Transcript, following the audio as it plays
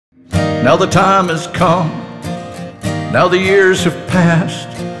Now the time has come, now the years have passed,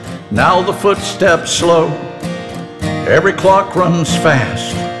 now the footsteps slow, every clock runs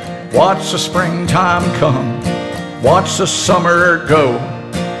fast. Watch the springtime come, watch the summer go,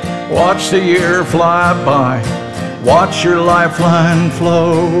 watch the year fly by, watch your lifeline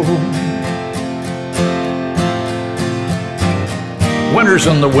flow. Winter's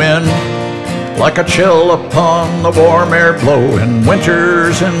in the wind, like a chill upon the warm air blowing.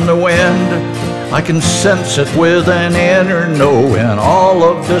 Winter's in the wind, I can sense it with an inner knowing. All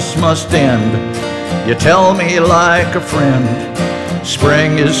of this must end, you tell me like a friend.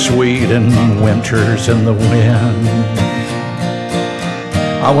 Spring is sweet and winter's in the wind.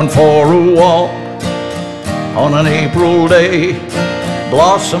 I went for a walk on an April day,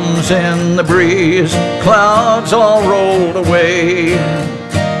 blossoms in the breeze, clouds all rolled away.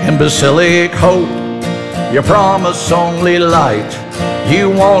 Imbecilic hope, you promise only light, you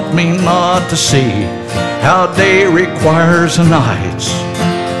want me not to see how day requires a night.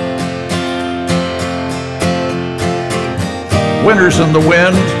 Winter's in the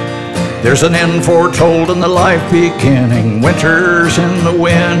wind, there's an end foretold in the life beginning. Winter's in the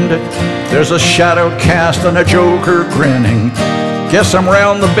wind, there's a shadow cast and a joker grinning. Guess I'm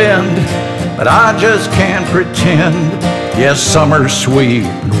round the bend, but I just can't pretend. Yes, summer's sweet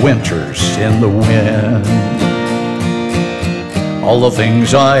and winter's in the wind. All the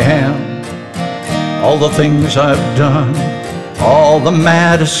things I am, all the things I've done, all the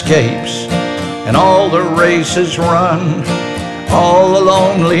mad escapes and all the races run, all the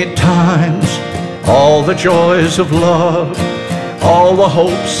lonely times, all the joys of love, all the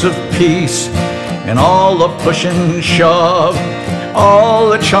hopes of peace, and all the push and shove, all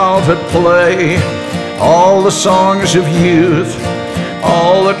the childhood play, all the songs of youth,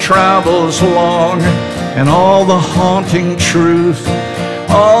 all the travels long, and all the haunting truth.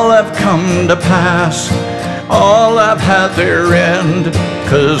 All have come to pass, all have had their end,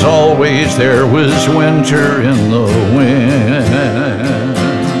 'cause always there was winter in the wind.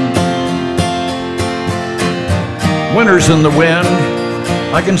 Winter's in the wind,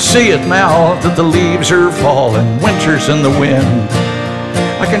 I can see it now that the leaves are falling. Winter's in the wind,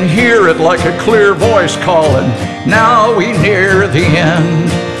 I can hear it like a clear voice calling. Now we near the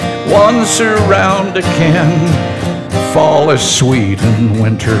end, once around again. Fall is sweet and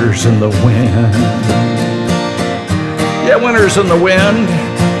winter's in the wind. Yeah, winter's in the wind,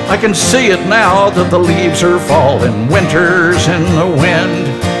 I can see it now that the leaves are falling. Winter's in the wind,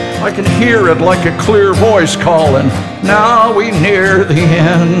 I can hear it like a clear voice calling. Now we near the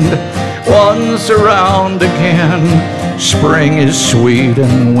end, once around again. Spring is sweet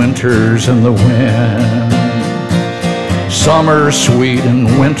and winter's in the wind. Summer's sweet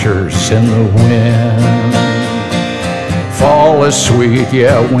and winter's in the wind. Fall is sweet,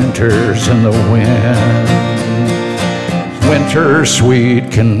 yeah, winter's in the wind. Winter's sweet,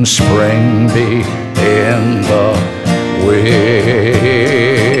 can spring be in the wind?